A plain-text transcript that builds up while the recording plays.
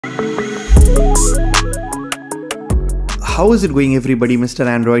How is it going everybody, Mr.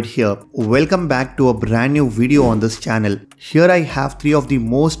 Android here. Welcome back to a brand new video on this channel. Here I have 3 of the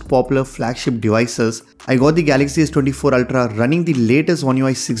most popular flagship devices. I got the Galaxy S24 Ultra running the latest One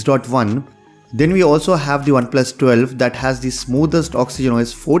UI 6.1. Then we also have the OnePlus 12 that has the smoothest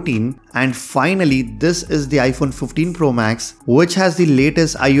OxygenOS 14, and finally this is the iPhone 15 Pro Max which has the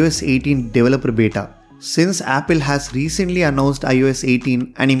latest iOS 18 developer beta. Since Apple has recently announced iOS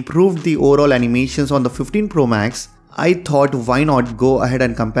 18 and improved the overall animations on the 15 Pro Max, I thought why not go ahead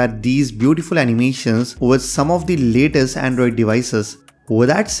and compare these beautiful animations with some of the latest Android devices. With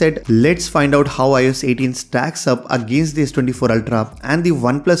that said, let's find out how iOS 18 stacks up against the S24 Ultra and the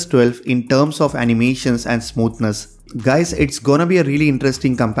OnePlus 12 in terms of animations and smoothness. Guys, it's gonna be a really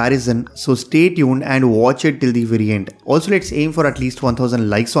interesting comparison, so stay tuned and watch it till the very end. Also, let's aim for at least 1000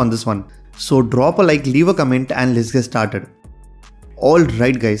 likes on this one. So drop a like, leave a comment, and let's get started.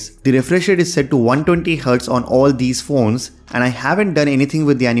 Alright guys, the refresh rate is set to 120Hz on all these phones, and I haven't done anything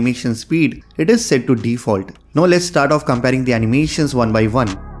with the animation speed. It is set to default. Now let's start off comparing the animations one by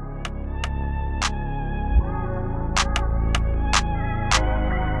one.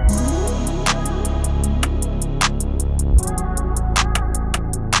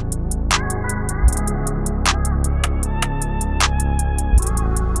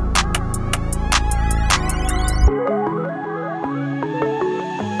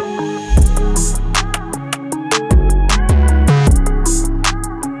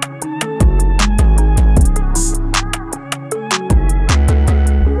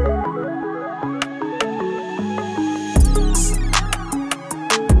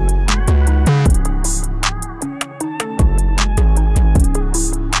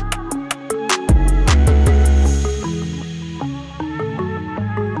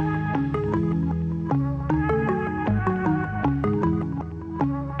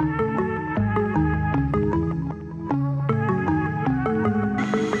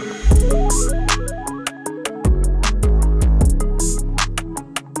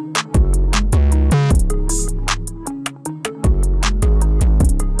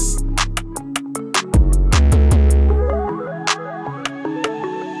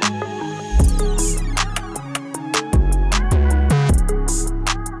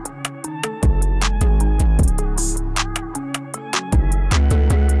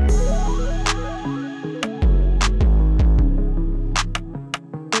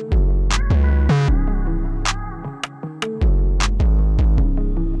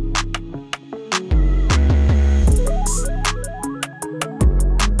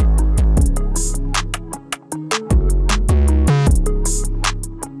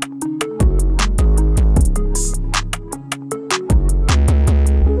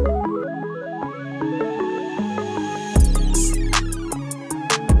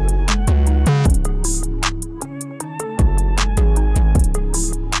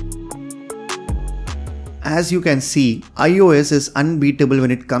 As you can see, iOS is unbeatable when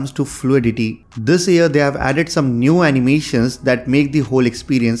it comes to fluidity. This year they have added some new animations that make the whole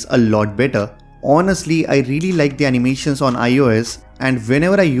experience a lot better. Honestly, I really like the animations on iOS, and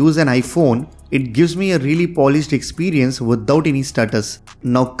whenever I use an iPhone, it gives me a really polished experience without any stutters.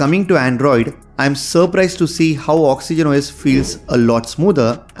 Now coming to Android, I'm surprised to see how OxygenOS feels a lot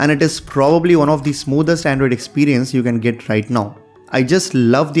smoother, and it is probably one of the smoothest Android experience you can get right now. I just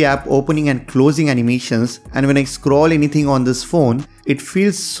love the app opening and closing animations, and when I scroll anything on this phone, it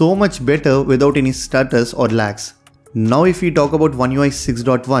feels so much better without any stutters or lags. Now if we talk about One UI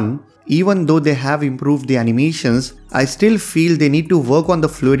 6.1, even though they have improved the animations, I still feel they need to work on the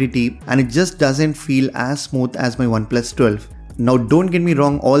fluidity, and it just doesn't feel as smooth as my OnePlus 12. Now don't get me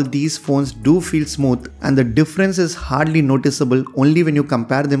wrong, all these phones do feel smooth, and the difference is hardly noticeable only when you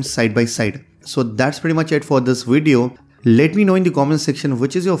compare them side by side. So that's pretty much it for this video. Let me know in the comment section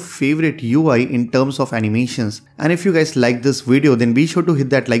which is your favorite UI in terms of animations, and if you guys like this video then be sure to hit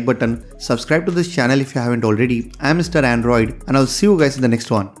that like button, subscribe to this channel if you haven't already. I'm Mr. Android, and I'll see you guys in the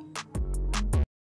next one.